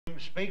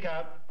Speak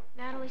up.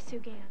 Natalie Sue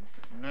Gann.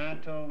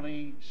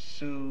 Natalie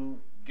Sue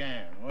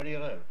Gann. Where do you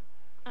live?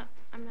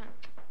 I'm not...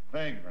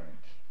 Vagrant.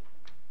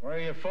 Where are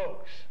your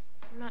folks?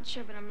 I'm not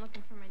sure, but I'm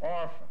looking for my...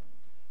 Orphan.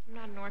 I'm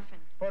not an orphan.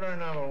 Put her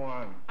number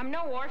one. I'm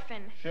no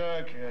orphan.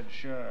 Sure, kid,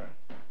 sure.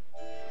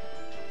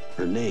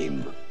 Her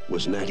name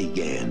was Natty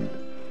Gann.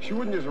 She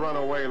wouldn't just run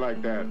away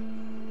like that.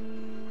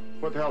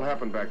 What the hell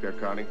happened back there,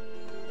 Connie?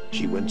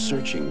 She went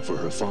searching for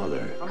her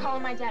father. I'm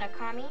calling my dad a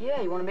commie. Yeah,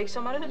 you want to make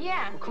some out of it?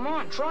 Yeah. Well, come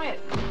on, try it.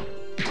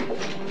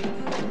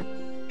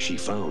 She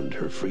found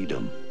her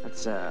freedom.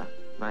 That's a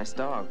nice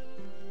dog.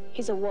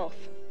 He's a wolf.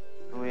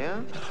 Oh,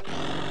 yeah?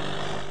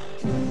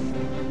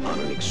 On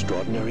an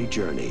extraordinary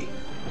journey.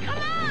 Come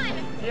on!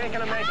 He ain't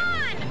gonna make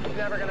it. He's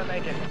never gonna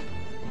make it.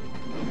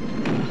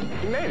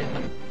 He made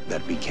it.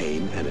 That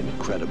became an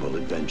incredible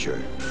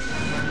adventure.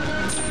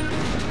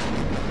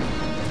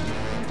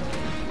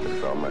 I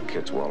found my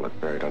kid's wallet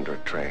buried under a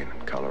train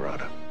in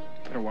Colorado.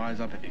 Better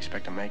wise up if you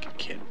expect to make it,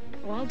 kid.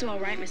 Well, I'll do all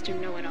right, Mr.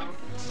 Know-It-All.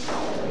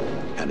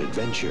 An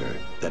adventure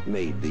that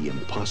made the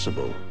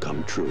impossible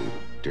come true.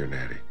 Dear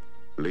Natty,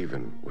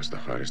 leaving was the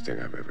hardest thing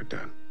I've ever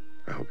done.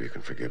 I hope you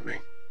can forgive me.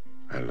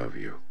 I love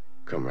you.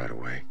 Come right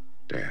away,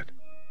 Dad.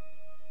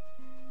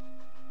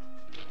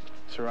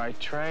 It's the right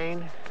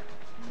train,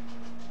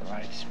 the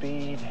right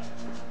speed.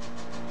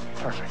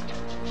 Perfect.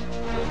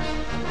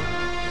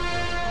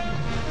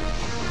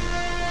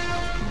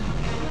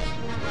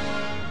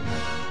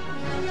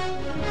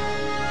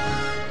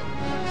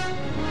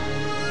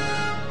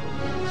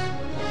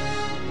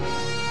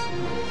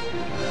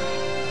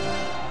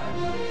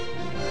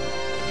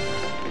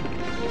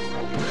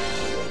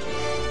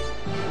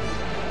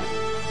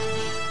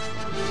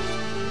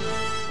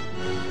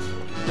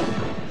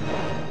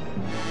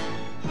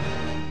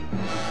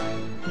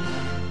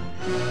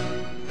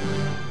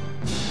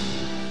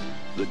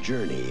 The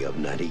journey of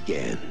Natty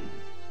Gann.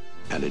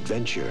 An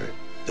adventure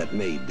that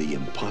made the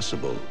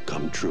impossible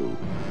come true.